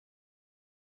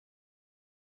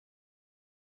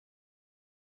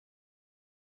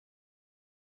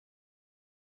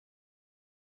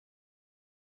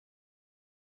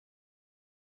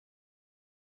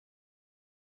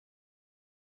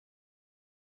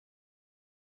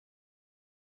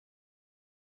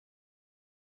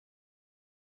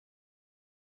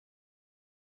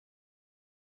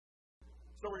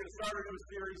So we're going to start a new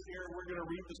series here. We're going to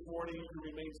read this morning. You can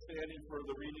remain standing for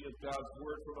the reading of God's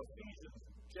Word from Ephesians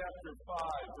chapter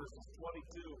 5, verses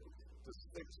 22 to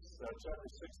chapter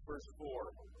 6, verse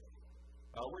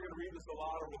 4. We're going to read this a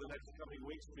lot over the next coming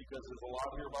weeks because there's a lot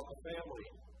here about the family.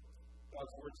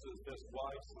 God's Word says this: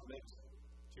 wives, submit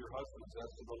to your husbands as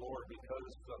to the Lord, because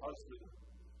the husband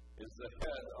is the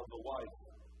head of the wife,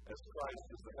 as Christ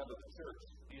is the head of the church.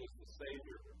 He is the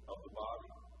Savior of the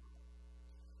body.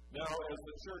 Now, as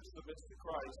the church submits to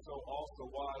Christ, so also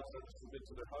wives are to submit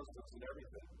to their husbands in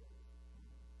everything.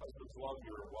 Husbands, love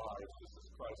your wives, just as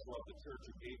Christ loved the church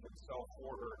and gave himself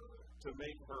for her, to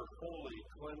make her holy,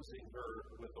 cleansing her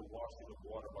with the washing of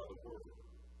water by the word.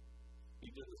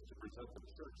 He did this to present the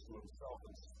church to himself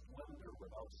in splendor,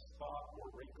 without spot or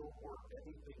wrinkle or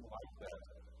anything like that,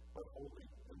 but holy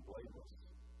and blameless.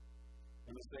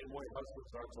 In the same way,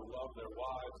 husbands are to love their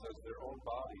wives as their own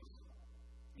bodies.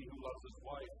 He who loves his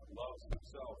wife loves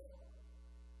himself.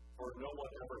 For no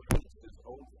one ever hates his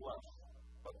own flesh,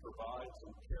 but provides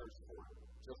and cares for it,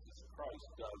 just as Christ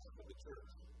does for the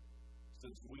church,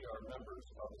 since we are members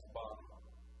of his body.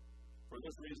 For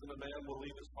this reason, a man will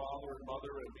leave his father and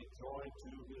mother and be joined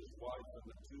to his wife, and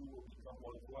the two will become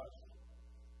one flesh.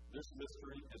 This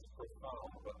mystery is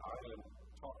profound, but I am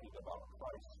talking about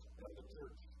Christ and the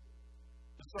church.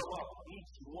 To sum up,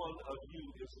 each one of you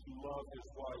is to love his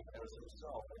wife as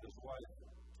himself, and his wife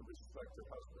to respect her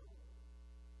husband.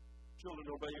 Children,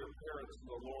 obey your parents in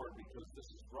the Lord, because this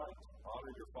is right.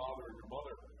 Honor your father and your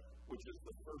mother, which is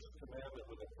the first commandment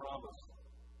with a promise,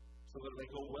 so that it may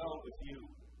go well with you,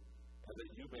 and that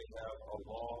you may have a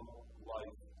long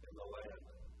life in the land.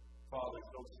 Fathers,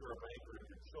 don't stir up anger in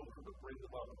your children, but bring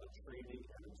them up in the training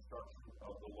and instruction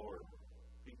of the Lord.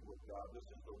 People of God, this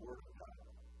is the word of God.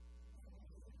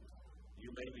 You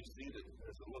may be seated.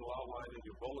 There's a little outline in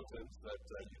your bulletins that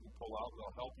you can pull out, and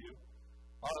they'll help you.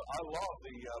 I love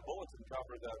the bulletin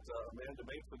cover that Amanda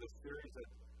made for this series. That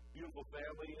beautiful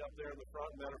family up there in the front.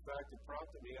 Matter of fact, it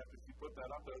prompted me after she put that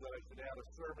up there that I should add a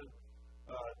sermon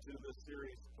to this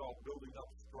series called Building Up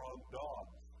Strong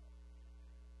Dogs.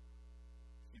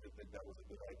 She didn't think that was a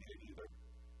good idea either.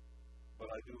 But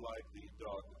I do like the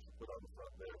dog that she put on the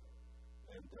front there.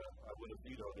 And I would have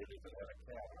vetoed it if it had a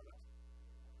cat on it.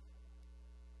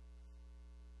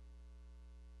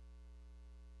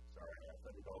 Sorry, I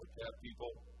offended all the cat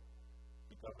people. If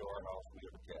you come to our house, we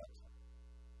have a cat.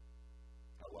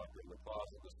 I locked her in the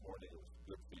closet this morning. It was a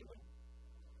good feeling.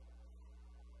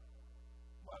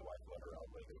 My wife let her out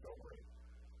later, don't worry.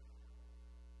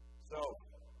 So,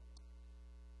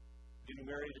 getting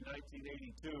married in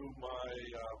 1982, my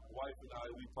wife and I,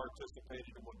 we participated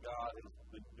in what God has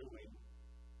been doing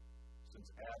since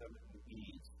Adam and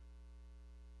Eve.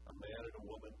 A man and a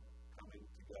woman coming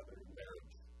together in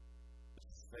marriage. This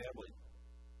is family.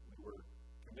 We were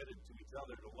committed to each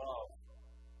other to love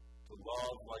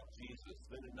like Jesus.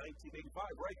 Then in 1985,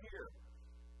 right here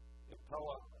in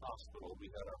Pella Hospital, we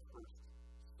had our first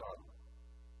son.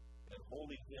 And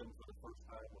holding him for the first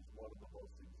time was one of the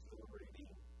most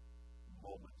exhilarating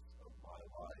moments of my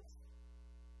life.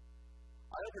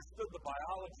 I understood the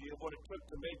biology of what it took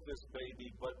to make this baby,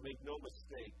 but make no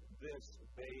mistake, this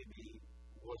baby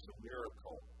was a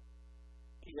miracle.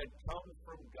 He had come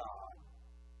from God.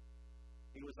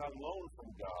 He was on loan from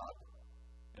God,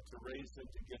 and to raise him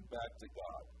to give back to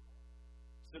God.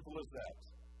 Simple as that.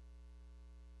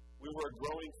 We were a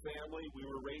growing family. We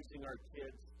were raising our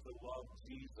kids to love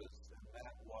Jesus, and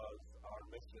that was our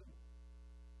mission.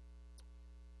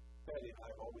 Patty and I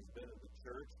have always been in the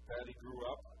church. Patty grew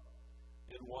up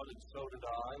in one, and so did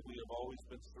I. We have always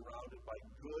been surrounded by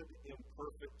good,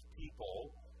 imperfect people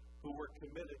who were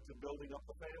committed to building up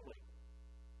the family.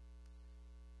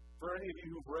 For any of you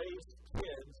who've raised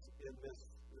kids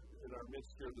in our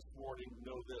midst here this morning,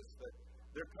 know this, that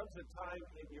there comes a time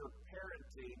in your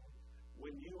parenting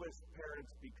when you as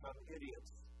parents become idiots.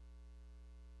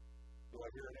 Do I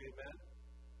hear an amen?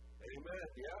 Amen,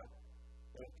 yeah.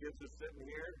 And if kids are sitting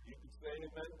here, you can say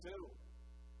amen too.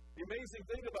 The amazing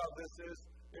thing about this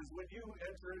is when you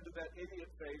enter into that idiot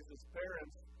phase as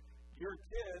parents, your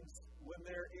kids, when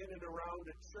they're in and around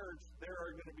a church, there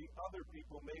are going to be other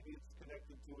people, maybe it's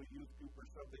connected to a youth group or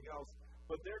something else,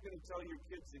 but they're going to tell your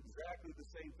kids exactly the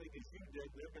same thing as you did.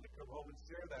 They're going to come home and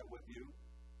share that with you.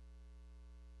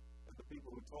 And the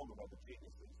people who told them are the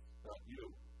geniuses, not you.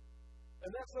 And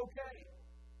that's okay.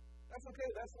 That's okay.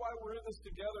 That's why we're in this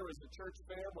together as a church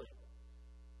family.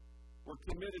 We're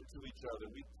committed to each other.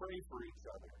 We pray for each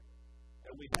other.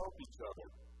 And we help each other.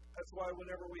 That's why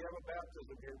whenever we have a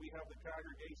baptism here, we have the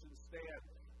congregation stand.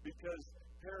 Because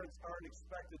parents aren't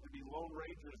expected to be lone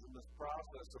rangers in this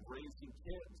process of raising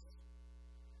kids.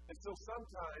 And so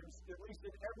sometimes, at least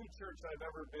in every church I've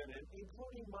ever been in,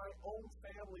 including my own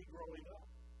family growing up,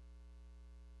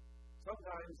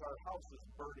 sometimes our house is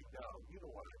burning down. You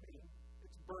know what I mean?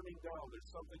 It's burning down.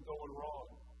 There's something going wrong.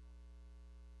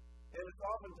 And it's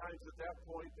oftentimes at that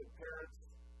point that parents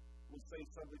will say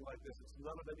something like this: it's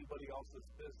none of anybody else's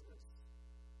business.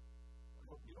 I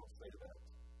hope you don't say that.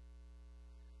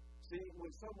 See,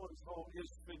 when someone's home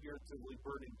is figuratively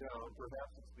burning down,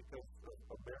 perhaps it's because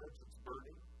of a marriage that's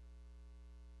burning.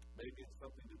 Maybe it's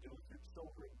something to do with your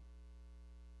children.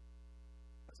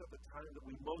 That's at the time that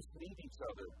we most need each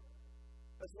other.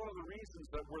 That's one of the reasons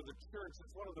that we're the church.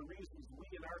 It's one of the reasons we,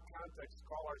 in our context,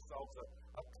 call ourselves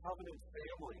a covenant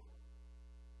family.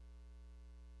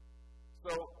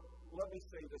 So, let me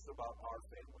say this about our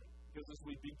family, because as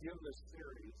we begin this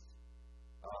series,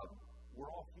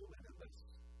 we're all human in this.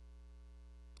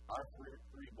 Our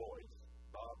three boys,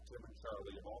 Bob, Tim, and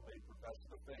Charlie, have all made profession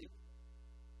of faith.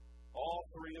 All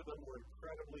three of them were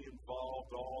incredibly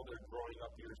involved all their growing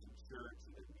up years in church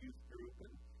and in youth group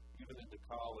and even into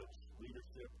college,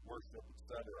 leadership, worship,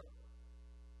 etc.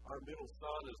 Our middle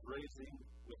son is raising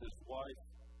with his wife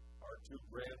our two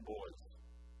grandboys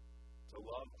to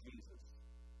love Jesus.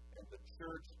 And the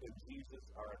church and Jesus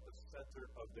are at the center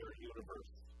of their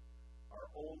universe. Our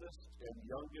oldest and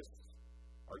youngest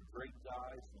are great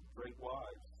guys and great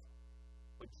wives.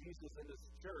 But Jesus and his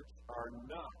church are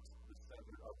not the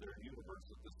center of their universe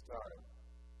at this time.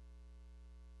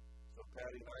 So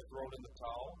Patty and I thrown in the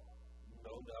towel?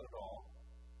 No, not at all.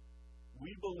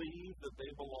 We believe that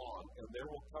they belong, and there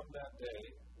will come that day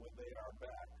when they are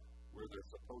back where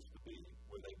they're supposed to be,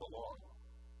 where they belong.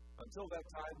 Until that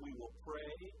time, we will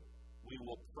pray, we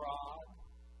will prod,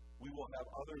 we will have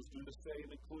others do the same,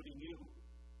 including you.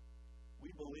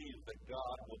 We believe that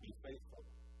God will be faithful.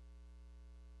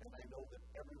 And I know that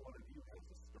every one of you has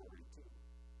a story too.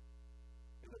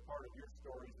 And a part of your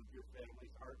stories of your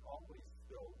families aren't always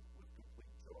filled with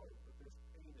complete joy, but there's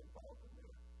pain involved in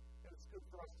there. And it's good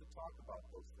for us to talk about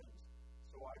those things.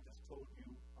 So I just told you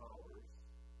ours.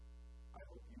 I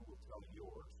hope you will tell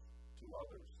yours to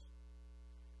others.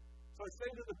 So I say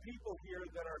to the people here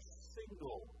that are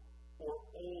single or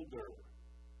older,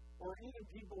 or even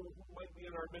people who might be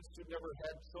in our midst who never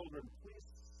had children, please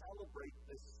celebrate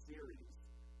this series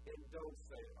and don't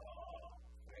say,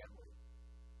 family.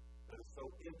 That is so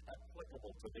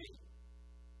inapplicable to me.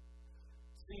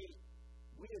 See,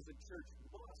 we as a church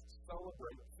must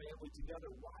celebrate family together.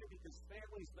 Why? Because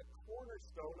family is the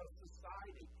cornerstone of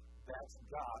society. That's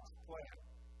God's plan.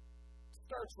 It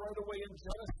starts right away in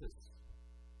Genesis.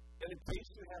 And in case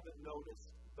you haven't noticed,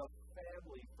 the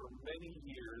family for many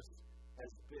years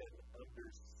has been under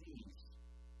siege.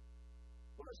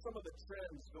 What are some of the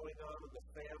trends going on in the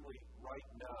family right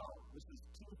now? This is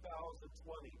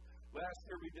 2020. Last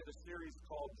year we did a series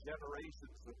called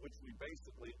Generations, in which we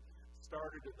basically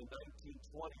started in the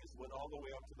 1920s, went all the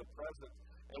way up to the present,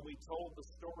 and we told the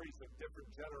stories of different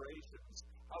generations,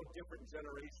 how different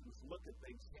generations look at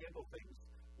things, handle things,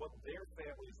 what their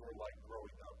families were like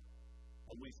growing up.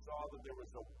 And we saw that there was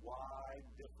a wide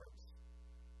difference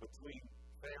between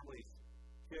families,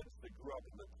 kids that grew up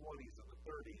in the 20s and the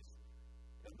 30s,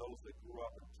 and those that grew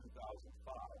up in 2005,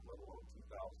 let alone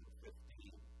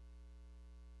 2015.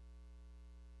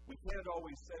 We can't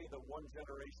always say that one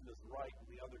generation is right and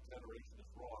the other generation is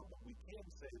wrong, but we can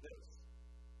say this: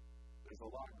 there's a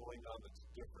lot going on that's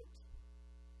different.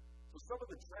 So some of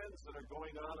the trends that are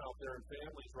going on out there in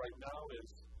families right now is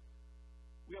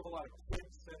we have a lot of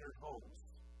kid-centered homes.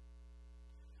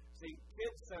 See,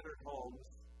 kid-centered homes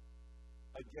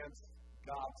against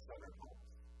God-centered homes.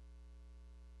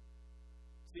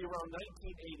 See, around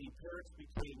 1980, parents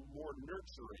became more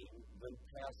nurturing than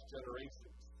past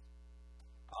generations.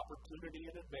 Opportunity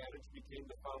and advantage became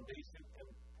the foundation and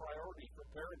priority for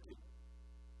parenting.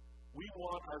 We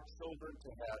want our children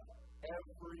to have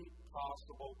every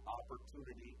possible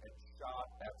opportunity and shot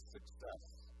at success.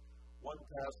 One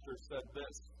pastor said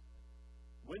this: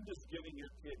 when does giving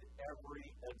your kid every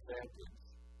advantage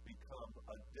become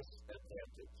a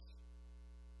disadvantage?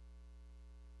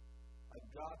 A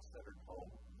God-centered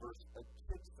home versus a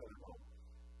kid-centered home.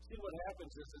 See, what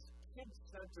happens is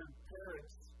kid-centered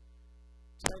parents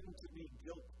tend to be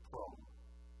guilt-prone.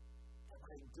 Am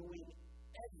I doing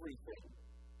everything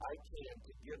I can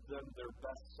to give them their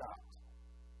best shot?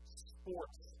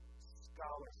 Sports,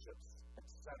 scholarships,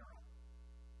 etc.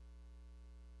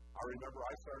 I remember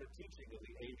I started teaching in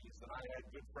the 80s, and I had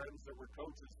good friends that were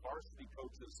coaches, varsity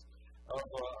coaches of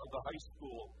the high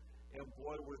school, and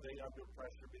boy, were they under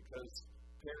pressure because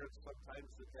parents sometimes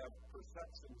would have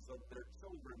perceptions of their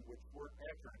children which weren't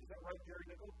accurate. Is that right, Gary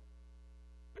Nickel?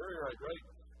 Very right, right?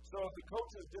 So if the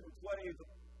coaches didn't play the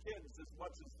kids as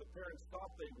much as the parents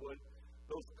thought they would,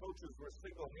 those coaches were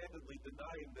single-handedly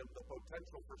denying them the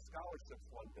potential for scholarships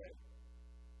one day.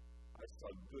 I saw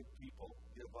good people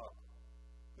give up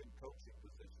good coaching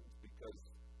positions because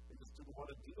they just didn't want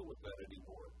to deal with that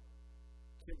anymore.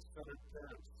 Kid-centered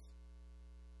parents.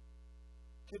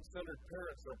 Kid-centered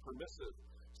parents are permissive.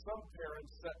 Some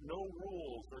parents set no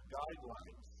rules or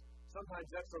guidelines. Sometimes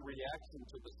that's a reaction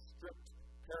to the strict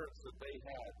parents that they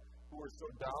had who were so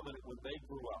dominant when they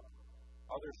grew up.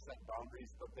 Others set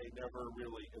boundaries, but they never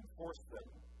really enforced them.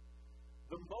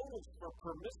 The motives for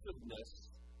permissiveness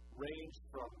range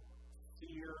from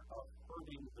fear of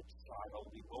hurting the child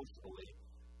emotionally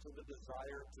to the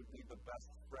desire to be the best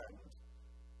friend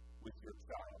with your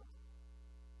child.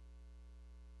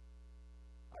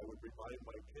 I would remind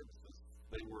my kids as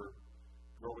they were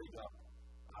growing up,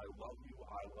 I love you,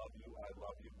 I love you, I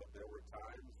love you, but there were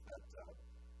times that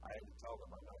I had to tell them,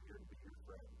 I'm not here to be your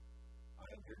friend. I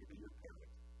am here to be your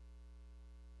parent.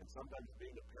 And sometimes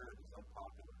being a parent is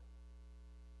unpopular.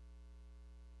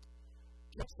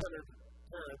 Kid-centered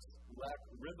parents lack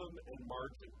rhythm and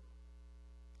margin.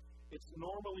 It's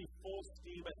normally full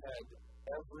steam ahead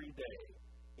every day.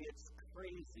 It's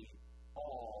crazy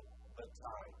all the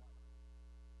time.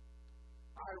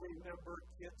 I remember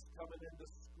kids coming into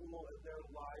school and their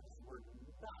lives were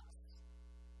nuts.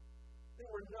 They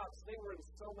were nuts. They were in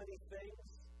so many things.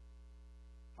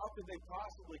 How could they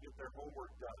possibly get their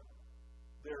homework done?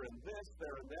 They're in this,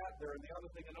 they're in that, they're in the other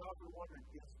thing. And I often wondered,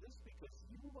 is this because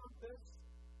you want this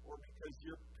or because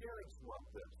your parents want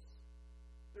this?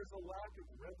 There's a lack of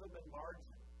rhythm and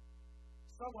margin.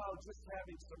 Somehow just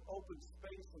having some open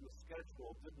space in the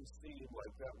schedule didn't seem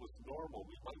like that was normal.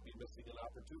 We might be missing an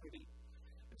opportunity.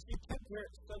 And see,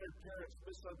 kid-centered parents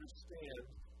misunderstand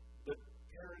the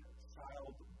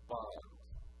parent-child bond.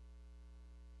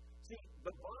 See,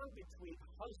 the bond between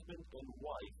husband and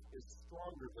wife is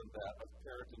stronger than that of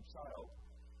parent and child.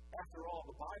 After all,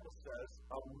 the Bible says,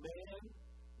 a man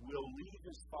will leave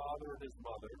his father and his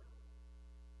mother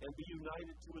and be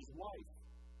united to his wife,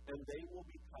 and they will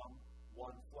become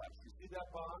one flesh. You see that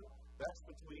bond? That's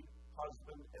between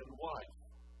husband and wife.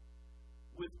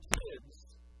 With kids,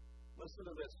 listen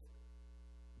to this.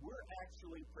 We're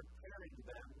actually preparing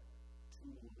them to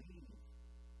leave.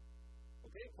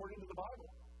 Okay, according to the Bible,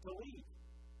 to leave.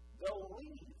 They'll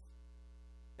leave,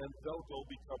 and they'll go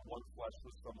become one flesh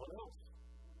with someone else.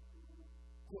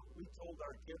 We told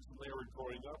our kids when they were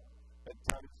growing up, at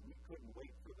times we couldn't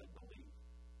wait for them to leave.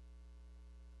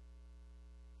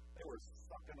 They were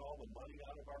sucking all the money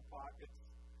out of our pockets.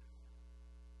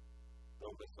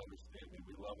 Don't misunderstand me,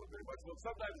 we love them very much. Well,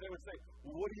 sometimes they would say,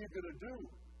 well, what are you going to do?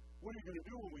 What are you going to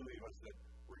do when we leave? I said,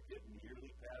 we're getting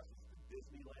yearly passes to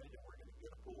Disneyland and we're going to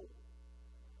get a pool.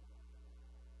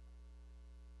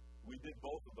 We did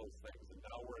both of those things, and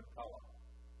now we're in Pella.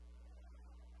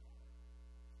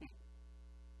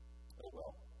 Oh,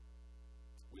 well.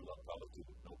 We love Pella, too.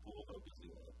 No pool, no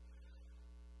Disneyland.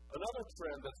 Another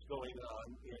trend that's going on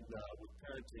with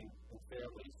parenting and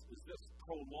families is this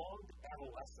prolonged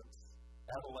adolescence.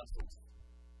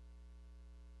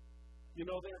 You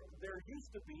know, there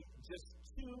used to be just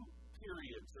two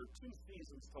periods or two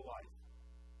seasons to life.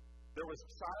 There was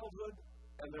childhood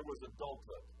and there was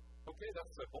adulthood. Okay,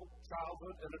 that's simple.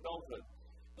 Childhood and adulthood.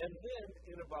 And then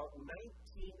in about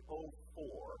 1904,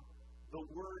 the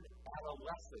word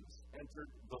adolescence entered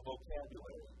the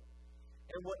vocabulary.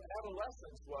 And what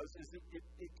adolescence was is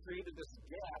it created this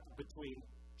gap between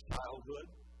childhood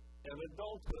and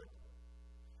adulthood.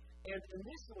 And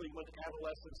initially when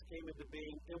adolescence came into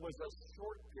being, it was a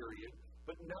short period,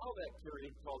 but now that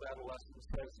period called adolescence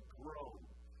has grown.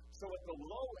 So at the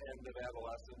low end of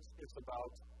adolescence, it's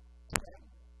about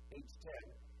 10, age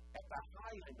 10. At the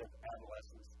high end of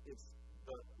adolescence, it's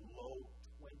the low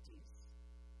 20s.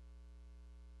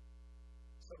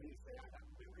 Some of you say, I got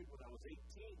married when I was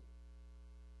 18.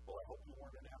 Well, I hope you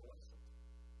weren't an adolescent.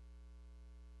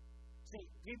 See,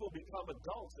 people become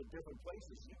adults in different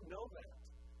places. You know that.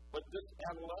 But this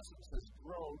adolescence has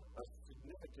grown a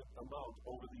significant amount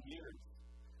over the years.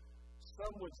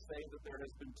 Some would say that there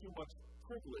has been too much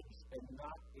privilege and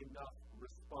not enough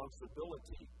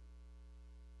responsibility.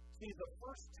 See, the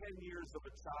first 10 years of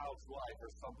a child's life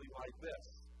are something like this.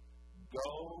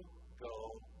 Go, go,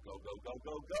 go, go, go,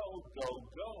 go, go, go,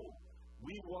 go.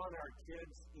 We want our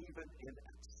kids even in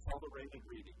accelerated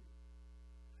reading.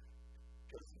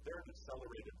 Because if they're in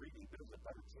accelerated reading, there's a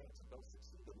better chance that they'll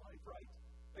succeed in life, right?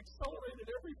 Accelerated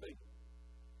everything.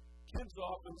 Kids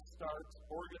often start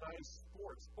organized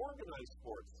sports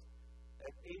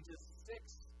at ages 6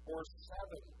 or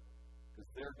 7 because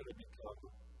they're going to become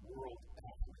world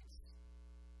athletes.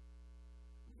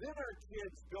 Then our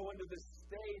kids go into this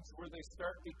stage where they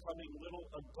start becoming little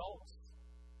adults.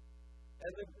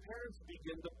 And then parents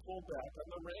begin to pull back on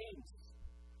the reins.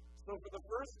 So for the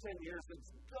first 10 years,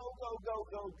 it's go, go, go,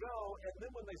 go, go. And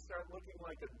then when they start looking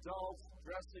like adults,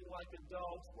 dressing like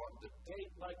adults, wanting to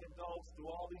date like adults, do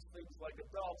all these things like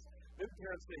adults, then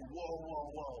parents say, whoa, whoa,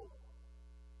 whoa.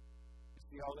 You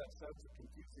see how that sends a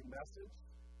confusing message?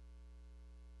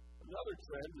 Another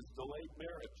trend is delayed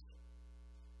marriage.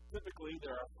 Typically,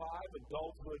 there are 5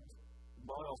 adulthood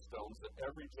milestones that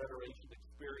every generation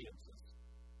experiences.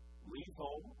 Leave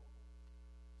home,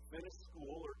 finish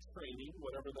school or training,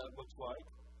 whatever that looks like,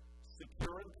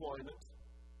 secure employment,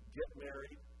 get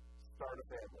married, start a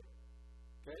family.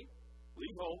 Okay?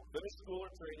 Leave home, finish school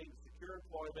or training, secure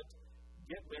employment,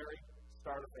 get married,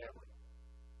 start a family.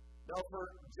 Now, for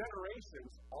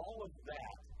generations, all of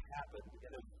that happened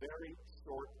in a very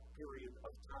short period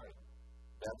of time.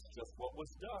 That's just what was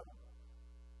done.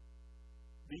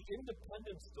 The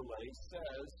independence delay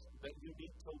says that you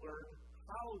need to learn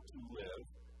how to live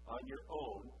on your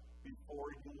own before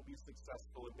you will be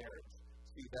successful in marriage.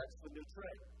 See, that's the new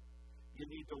trend. You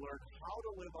need to learn how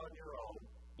to live on your own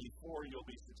before you'll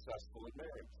be successful in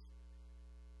marriage.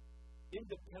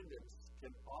 Independence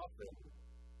can often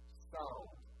sound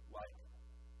like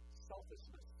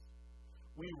selfishness.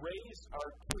 We raise our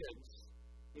kids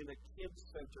in a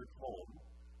kid-centered home.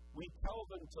 We tell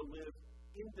them to live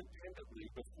independently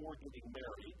before getting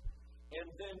married, and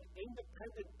then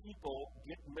independent people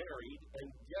get married, and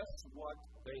guess what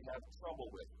they have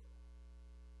trouble with?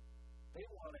 They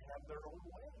want to have their own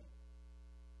way.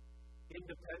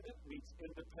 Independent means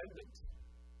independent,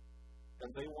 and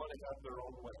they want to have their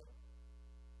own way.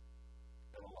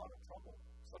 And a lot of trouble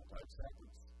sometimes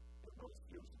happens in those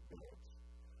years of marriage.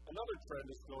 Another trend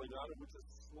is going on, which is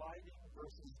sliding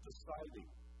versus deciding.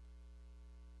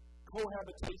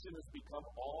 Cohabitation has become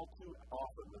all too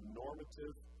often the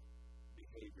normative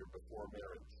behavior before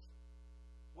marriage.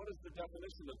 What is the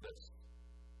definition of this?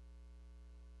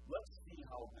 Let's see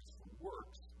how this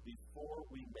works before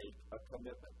we make a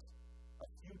commitment. A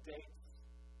few dates,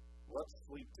 let's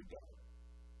sleep together.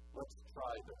 Let's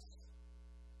try this.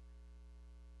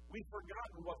 We've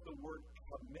forgotten what the word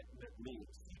commitment means.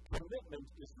 See, commitment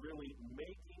is really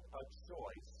making a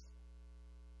choice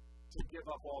to give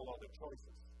up all other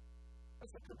choices.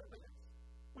 That's what commitment is.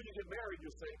 When you get married, you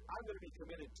say, I'm going to be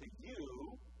committed to you,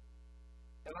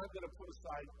 and I'm going to put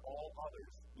aside all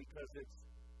others because it's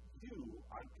you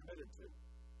I'm committed to.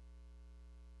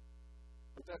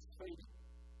 But that's fading.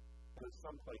 And in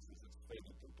some places, it's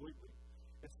faded completely.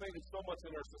 It's faded so much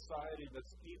in our society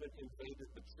that's even invaded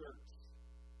the church.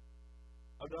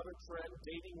 Another trend,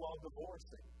 dating while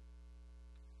divorcing.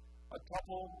 A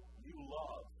couple you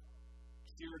love,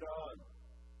 cheered on,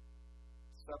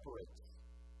 separates.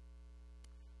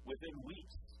 Within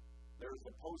weeks, there's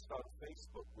a post on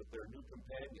Facebook with their new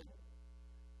companion.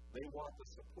 They want the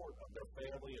support of their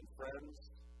family and friends,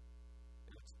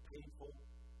 and it's painful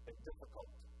and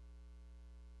difficult.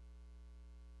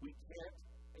 We can't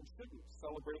and shouldn't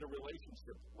celebrate a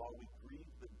relationship while we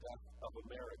grieve the death of a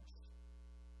marriage.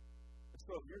 And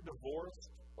so if you're divorced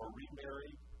or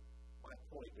remarried, my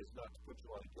point is not to put you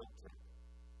on a guilt trip.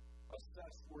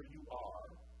 Assess where you are,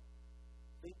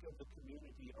 think of the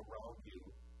community around you,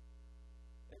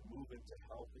 and move into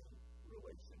healthy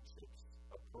relationships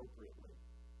appropriately.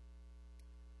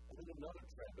 And then another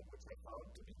trend of which I found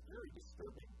to be very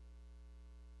disturbing,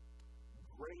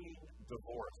 graying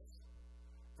divorce.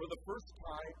 For the first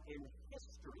time in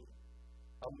history,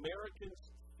 Americans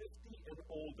 50 and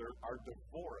older are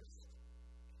divorced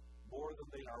more than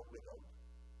they are widowed.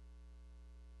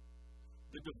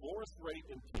 The divorce rate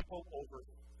in people over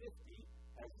 50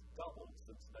 has doubled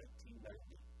since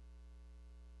 1990.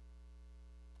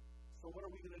 So what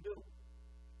are we going to do?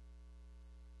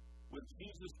 With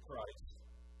Jesus Christ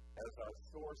as our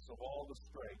source of all the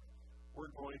strength,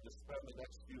 we're going to spend the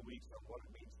next few weeks on what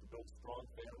it means to build strong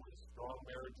families, strong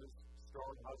marriages,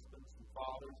 strong husbands and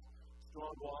fathers,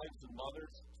 strong wives and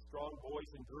mothers, strong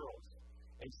boys and girls,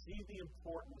 and see the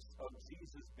importance of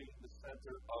Jesus being the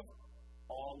center of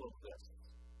all of this.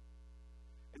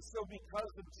 And so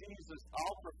because of Jesus,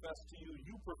 I'll profess to you,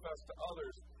 you profess to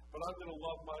others, but I'm going to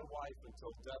love my wife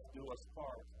until death do us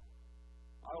part.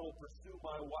 I will pursue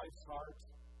my wife's heart,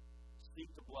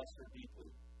 seek to bless her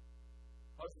deeply.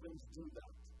 Husbands, do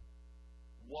that.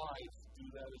 Wives, do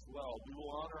that as well. We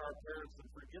will honor our parents and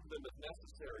forgive them if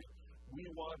necessary. We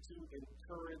want to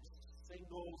encourage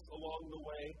singles along the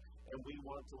way, and we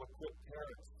want to equip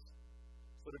parents.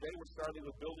 So today we're starting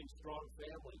with building strong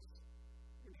families.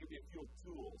 I'm going to give you a few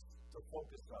tools to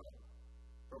focus on.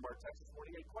 from our text this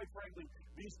morning. And quite frankly,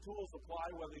 these tools apply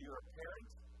whether you're a parent,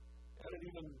 and it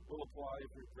even will apply if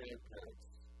you're grandparents.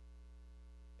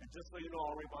 And just so you know,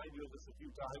 I'll remind you of this a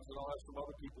few times, and I'll have some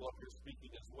other people up here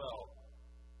speaking as well.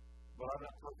 But I'm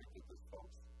not perfect at this,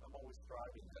 folks. I'm always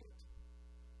striving at it.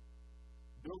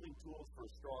 Building tools for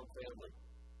a strong family.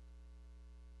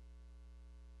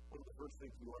 One of the first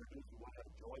things you want to do is you want to have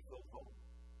a joy-filled home.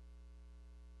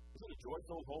 Isn't a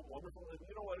joy-filled home wonderful? And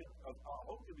you know what? A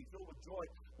home can be filled with joy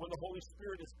when the Holy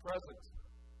Spirit is present.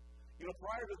 You know,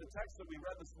 prior to the text that we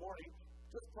read this morning,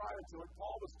 just prior to it,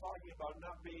 Paul was talking about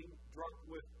not being drunk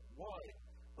with wine,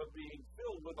 but being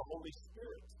filled with the Holy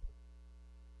Spirit.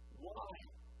 Why?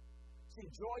 See,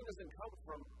 joy doesn't come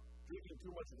from drinking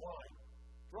too much wine.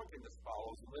 Drunkenness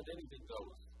follows, and then anything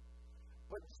goes.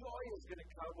 But joy is going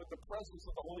to come with the presence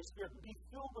of the Holy Spirit. Be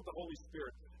filled with the Holy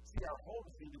Spirit. See, our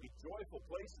homes need to be joyful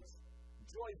places,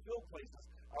 joy-filled places.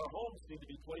 Our homes need to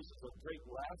be places of great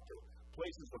laughter,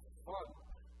 places of fun,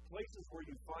 places where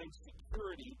you find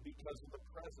security because of the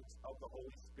presence of the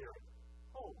Holy Spirit.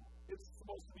 Home, it's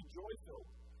supposed to be joy-filled.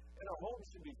 And our home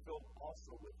should be filled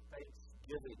also with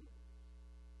thanksgiving.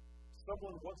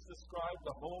 Someone once described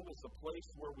the home as a place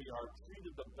where we are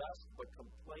treated the best but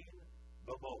complain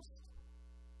the most.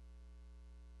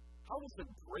 How does a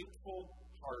grateful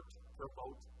heart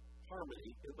promote harmony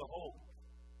in the home?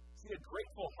 See, a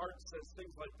grateful heart says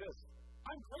things like this: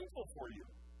 I'm grateful for you.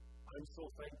 I'm so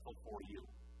thankful for you.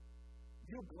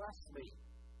 You bless me.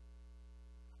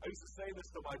 I used to say this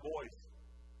to my boys.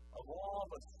 Of all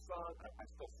the sons, I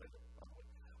still say it, by the way.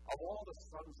 Of all the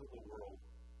sons of the world,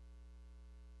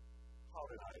 how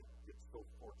did I get so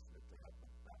fortunate to have the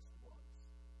best ones?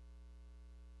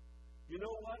 You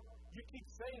know what? You keep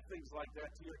saying things like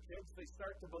that to your kids, they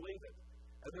start to believe it.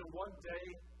 And then one day,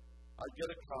 I get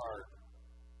a card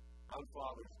on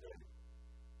Father's Day.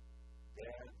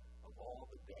 Dad, of all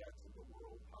the dads in the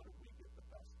world, how did we get the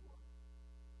best one?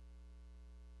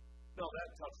 Now, that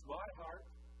touched my heart.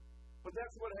 But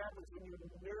that's what happens when you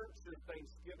nurture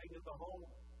Thanksgiving in the home.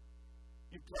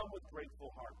 You come with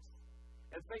grateful hearts.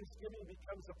 And Thanksgiving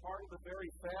becomes a part of the very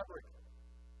fabric.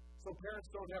 So parents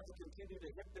don't have to continue to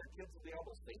hit their kids in the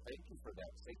elbow. Say thank you for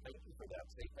that. Say thank you for that.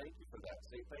 Say thank you for that.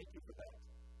 Say thank you for that.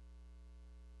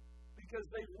 Because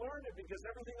they've learned it. Because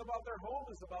everything about their home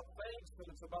is about thanks and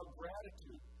it's about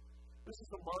gratitude. This is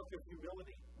the mark of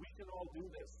humility. We can all do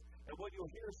this. And what you'll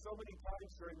hear so many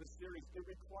times during this series, it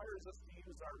requires us to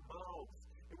use our mouths.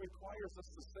 It requires us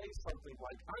to say something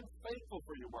like, I'm thankful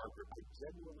for you, Margaret. I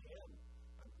genuinely am.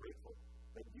 I'm grateful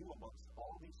that you amongst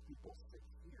all these people sit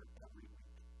here every week.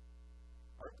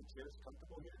 Aren't the chairs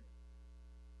comfortable here?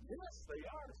 Yes, they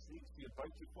are. See, she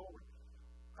invites you forward.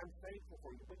 I'm thankful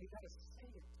for you, but you got to say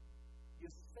it. You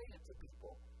say it to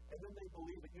people, and then they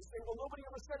believe it. You say, well, nobody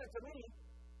ever said it to me.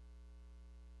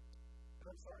 And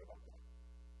I'm sorry about that.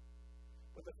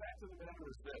 But the fact of the matter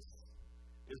is this,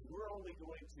 is we're only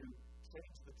going to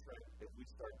change the trend if we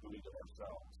start doing it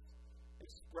ourselves.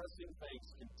 Expressing thanks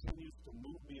continues to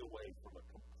move me away from a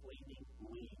complaining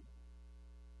lean.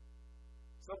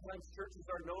 Sometimes churches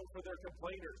are known for their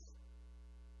complainers.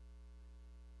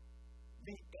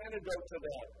 The antidote to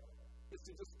that is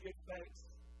to just give thanks.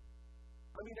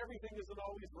 I mean, everything isn't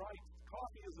always right.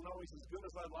 Coffee isn't always as good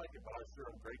as I'd like it, but I'm sure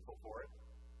I'm grateful for it.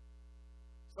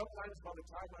 Sometimes by the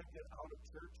time I get out of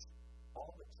church,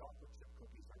 all the chocolate chip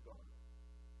cookies are gone.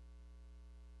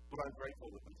 But I'm grateful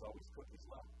that there's always cookies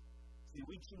left. See,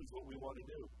 we choose what we want to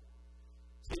do.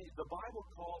 See, the Bible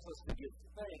calls us to give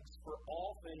thanks for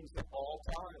all things at all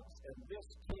times, and this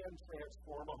can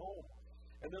transform a home.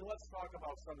 And then let's talk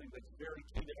about something that's very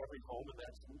key to every home, and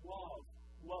that's love.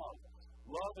 Love.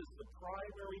 Love is the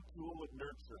primary tool of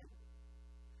nurturing.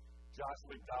 Josh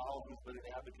McDowell, who's been an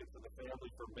advocate for the family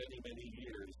for many, many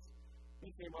years, he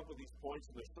came up with these points,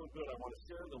 and they're so good, I want to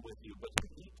share them with you. But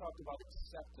he talked about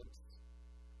acceptance.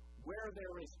 Where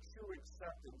there is true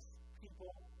acceptance,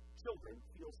 children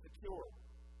feel secure.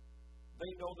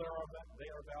 They know they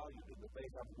are valued and that they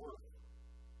have worth.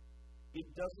 It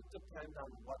doesn't depend on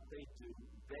what they do.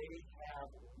 They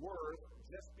have worth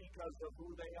just because of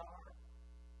who they are.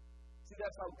 See,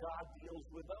 that's how God deals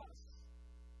with us.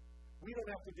 We don't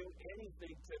have to do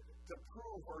anything to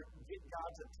prove or get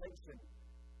God's attention.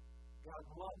 God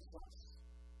loves us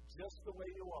just the way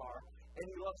you are, and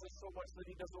He loves us so much that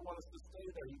He doesn't want us to stay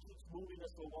there. He keeps moving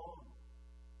us along.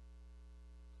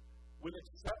 When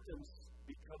acceptance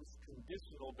becomes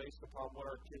conditional based upon what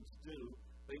our kids do,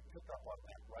 they pick up on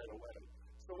that right away.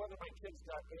 So whether my kids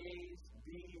got A's,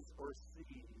 B's, or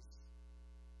C's,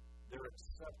 they're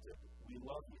accepted. We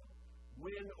love you.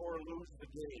 Win or lose the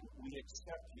game, we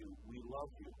accept you. We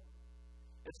love you.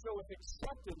 And so if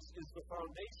acceptance is the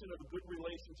foundation of a good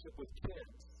relationship with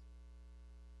kids,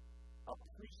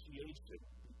 appreciation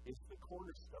is the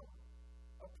cornerstone.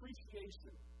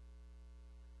 Appreciation.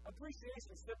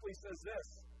 Appreciation simply says this: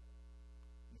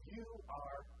 you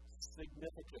are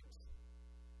significant.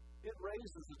 It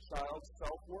raises a child's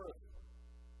self-worth.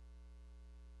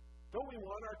 Don't we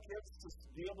want our kids to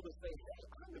be able to say, hey,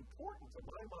 I'm important to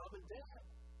my mom and dad.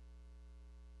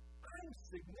 I'm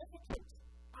significant.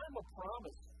 I'm a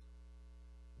promise.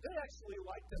 They actually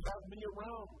like to have me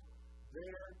around.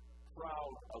 They're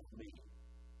proud of me.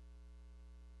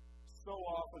 So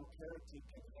often parenting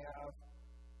can have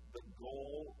the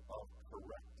goal of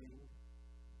correcting,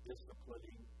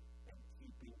 disciplining, and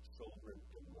keeping children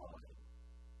in line.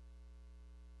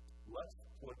 Let's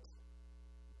put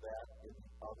that in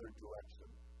the other direction.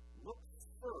 Look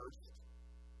first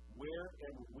where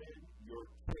and when your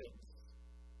kids,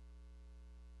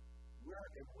 where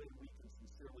and when we can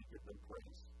sincerely give them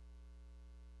praise,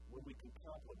 when we can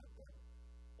compliment them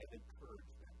and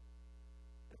encourage them.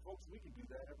 And folks, we can do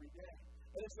that every day.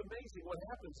 And it's amazing what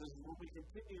happens is when we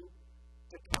continue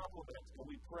to compliment and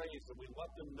we praise and we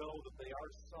let them know that they are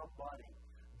somebody,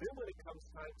 then when it comes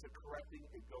time to correcting,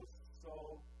 it goes so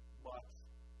much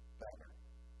better.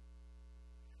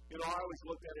 You know, I always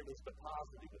looked at it as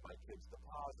depositing in my kids,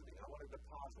 depositing. I want to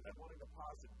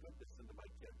deposit goodness into my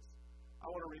kids. I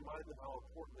want to remind them how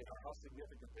important they are, how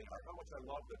significant they are, how much I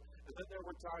love them. And then there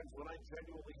were times when I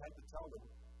genuinely had to tell them,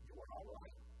 you were all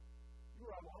right. You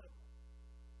were all right.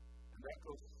 And that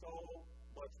goes so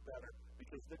much better,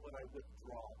 because then when I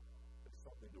withdraw, there's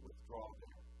something to withdraw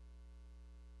there.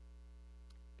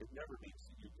 It never means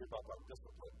that you give up on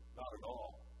discipline, not at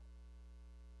all.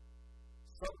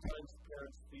 Sometimes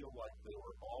parents feel like they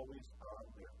were always on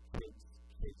their kids'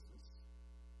 cases.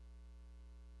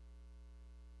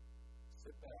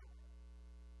 Sit back,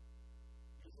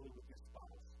 usually with your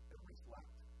spouse, and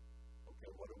reflect.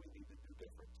 Okay, what do we need to do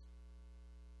different?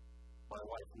 My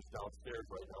wife who's downstairs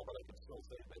right now, but I can still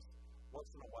say this. Once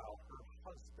in a while, her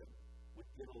husband would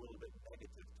get a little bit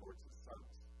negative towards his sons.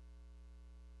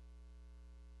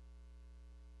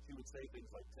 She would say things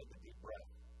like, take a deep breath.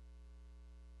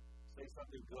 Say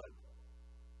something good.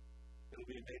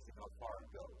 It'll be amazing how far it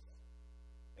goes.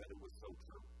 And it was so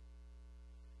true.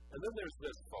 And then there's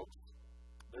this, folks.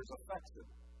 There's affection.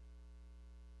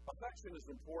 Affection is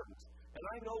important. And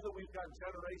I know that we've got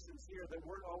generations here that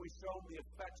weren't always shown the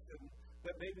affection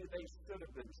that maybe they should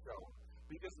have been shown.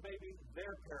 Because maybe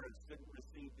their parents didn't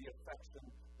receive the affection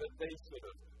that they should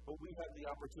have. But we have the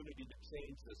opportunity to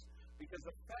change this. Because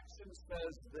affection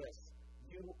says this: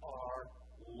 you are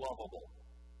lovable.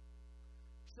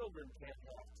 Children can't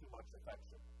have too much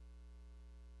affection.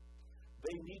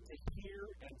 They need to hear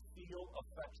and feel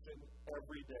affection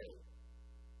every day.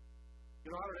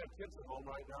 You know, I don't have kids at home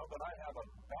right now, but I have a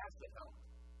bass account.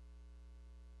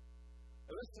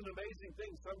 And this is an amazing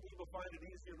thing. Some people find it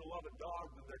easier to love a dog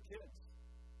than their kids.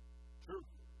 True.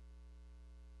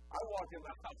 I walk in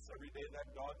the house every day, and that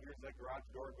dog hears that garage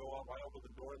door go off. I open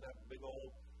the door, and that big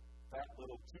old fat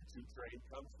little choo-choo train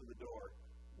comes to the door,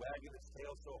 wagging its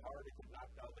tail so hard it could knock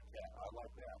down the cat. I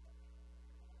like that.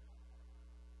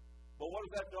 But what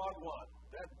does that dog want?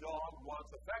 That dog wants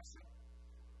affection.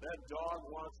 That dog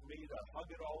wants me to hug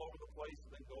it all over the place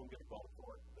and then go and get a bone for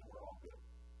it. Then we're all good.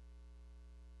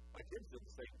 My kids do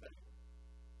the same thing.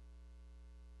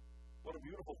 What a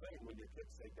beautiful thing when your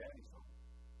kids say, Daddy's home.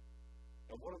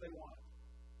 And what do they want?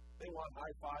 They want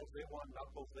high fives, they want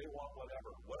knuckles, they want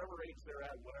whatever. Whatever age they're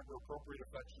at, whatever appropriate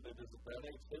affection it is at that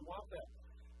age, they want that.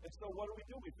 And so what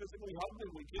do? We physically hug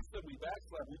them, we kiss them, we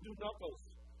backslap, we do knuckles.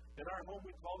 In our home,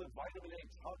 we call it vitamin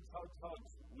H, hugs, hugs,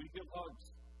 hugs. We give hugs.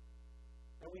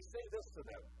 And we say this to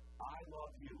them: I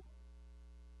love you.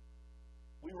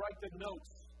 We write them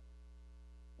notes.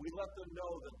 We let them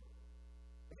know that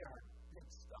they are big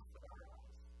stuff in our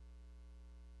house.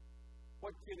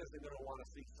 What kid isn't going to want to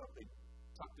see something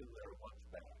tucked in their lunch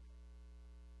bag?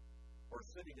 Or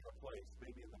sitting in a place,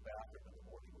 maybe in the bathroom in the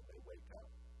morning when they wake up?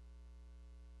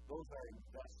 Those are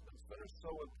investments that are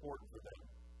so important for them.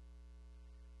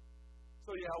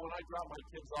 So yeah, when I dropped my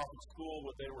kids off at school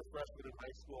when they were freshmen in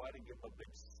high school, I didn't give them a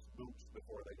big smooch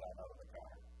before they got out of the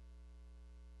car.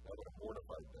 That would have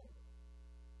mortified them.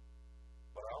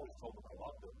 But I always told them I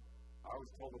loved them. I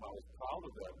always told them I was proud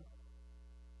of them.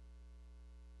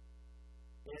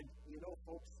 And you know,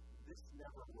 folks, this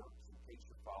never works in case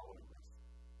you're following this.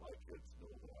 My kids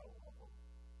know that I love them.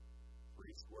 3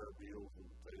 square meals on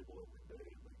the table every day,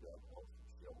 and they got health and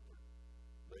shelter.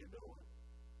 They know it.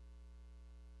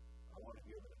 I want to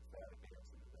give an emphatic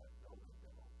answer to that. No, they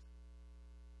don't.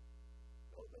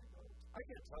 No, they don't. I I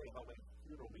can't tell you how many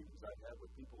funeral meetings I've had with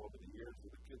people over the years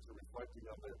where the kids are reflecting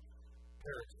on their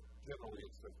parents. Generally,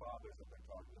 it's their fathers that they're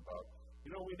talking about.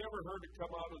 We never heard it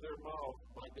come out of their mouth,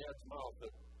 my dad's mouth,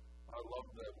 that I love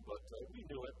them, but we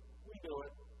knew it. We knew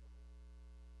it.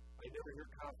 I never hear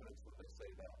confidence when they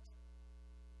say that.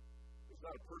 There's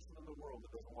not a person in the world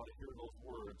that doesn't want to hear those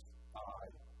words, I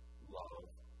love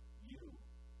you.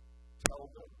 Tell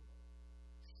them.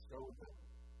 Show them.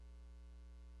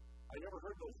 I never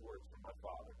heard those words from my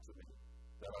father to me,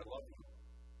 that I love you.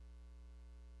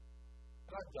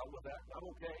 And I've dealt with that, and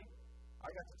I'm okay. I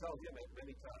got to tell him it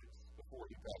many times before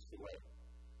he passed away.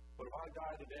 But if I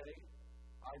die today,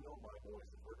 I know my boys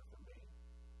have heard it from me.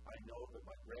 I know that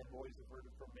my grandboys have heard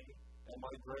it from me, and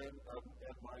my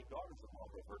daughters-in-law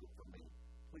have heard it from me.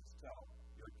 Please tell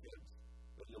your kids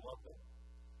that you love them.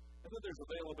 And then there's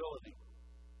availability.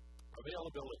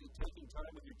 Availability. Taking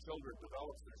time with your children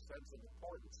develops their sense of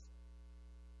importance.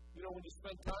 When you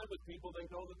spend time with people, they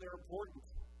know that they're important.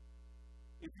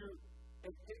 If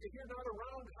you're not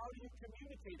around, how do you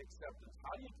communicate acceptance?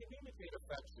 How do you communicate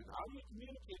affection? How do you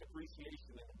communicate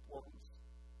appreciation and importance?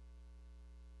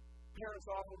 Parents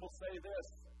often will say this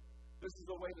is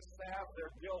a way to salve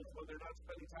their guilt when they're not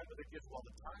spending time with their kids. Well,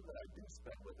 the time that I do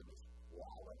spend with them is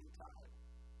quality time.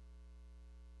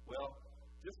 Well,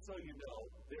 just so you know,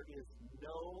 there's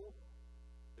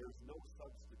no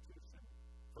substitution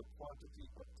for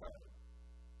quantity of time.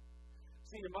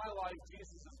 See, in my life,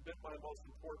 Jesus has been my most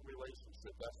important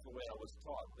relationship. That's the way I was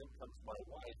taught. Then comes my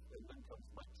wife, and then comes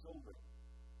my children.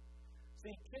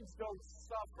 See, kids don't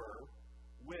suffer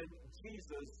when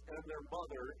Jesus and their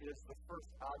mother is the first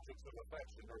objects of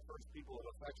affection or first people of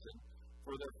affection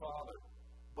for their father.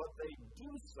 But they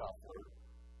do suffer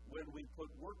when we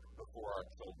put work before our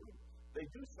children. They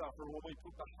do suffer when we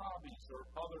put the hobbies or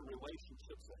other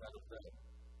relationships ahead of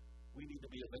them. We need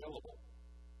to be available.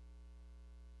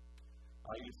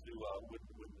 I used to,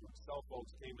 when cell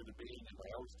phones came into being, and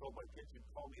I always told my kids, you can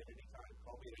call me at any time.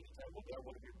 Call me at any time. Well, Dad,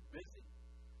 what if you're busy?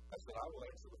 I said, I will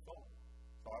answer the phone.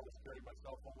 So I was carrying my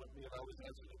cell phone with me, and I was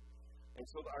answering it. And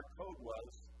so our code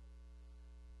was,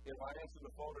 if I answered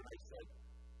the phone and I said,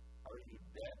 are you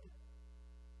dead?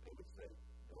 They would say,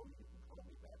 no, you can call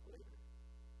me back later.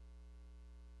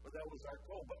 But that was our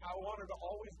code. But I wanted to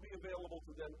always be available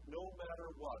to them no matter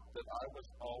what, that I was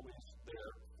always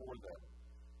there for them.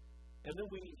 And then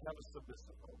we have a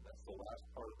submissive home. That's the last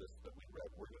part of this that we read.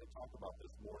 We're going to talk about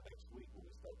this more next week when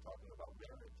we start talking about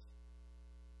marriage.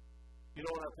 In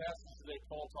our passage today,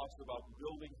 Paul talks about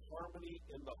building harmony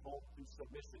in the home through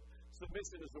submission.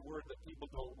 Submission is a word that people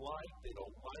don't like. They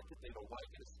don't like it. They don't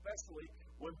like it, especially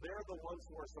when they're the ones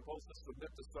who are supposed to submit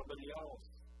to somebody else.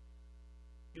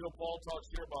 Paul talks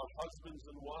here about husbands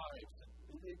and wives.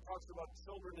 And he talks about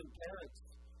children and parents.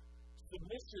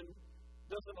 Submission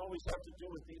doesn't always have to do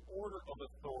with the order of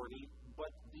authority, but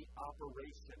the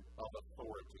operation of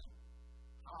authority.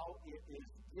 How it is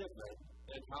given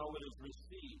and how it is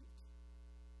received.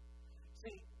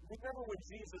 See, remember when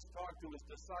Jesus talked to his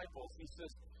disciples, he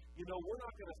says, we're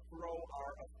not going to throw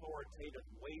our authoritative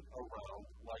weight around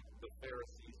like the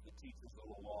Pharisees, the teachers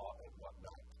of the law, and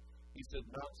whatnot. He said,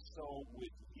 not so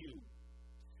with you.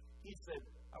 He said,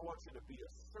 I want you to be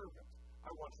a servant.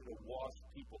 I want you to wash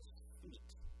people's feet.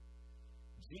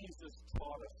 Jesus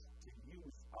taught us to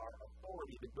use our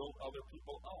authority to build other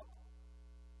people up.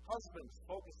 Husbands,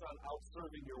 focus on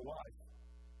outserving your wife.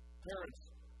 Parents,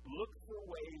 look for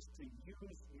ways to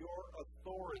use your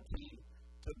authority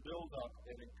to build up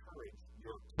and encourage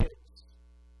your kids.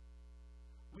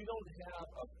 We don't have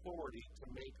authority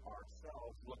to make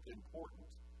ourselves look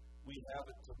important. We have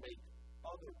it to make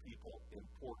other people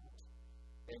important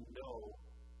and know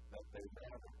that they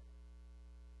matter.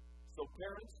 So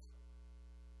parents,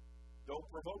 don't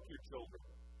provoke your children.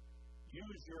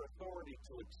 Use your authority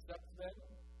to accept them,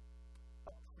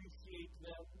 appreciate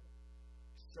them,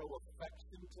 show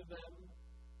affection to them,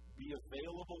 be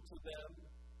available to them,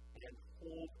 and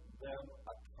hold them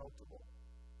accountable.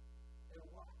 And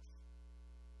watch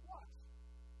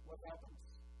what happens.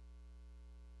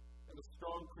 And a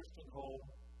strong Christian home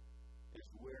is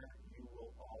where you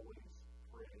will always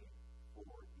pray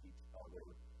for each other.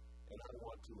 And I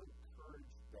want to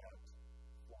encourage that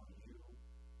for you.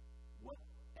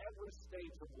 Whatever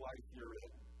stage of life you're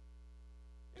in,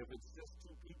 if it's just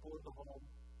two people in the home,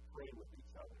 pray with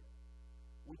each other.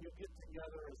 When you get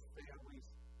together as families,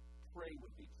 pray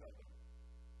with each other.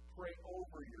 Pray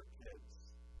over your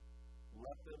kids.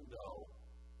 Let them know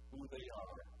who they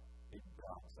are in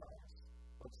God's eyes.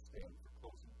 Let's stand for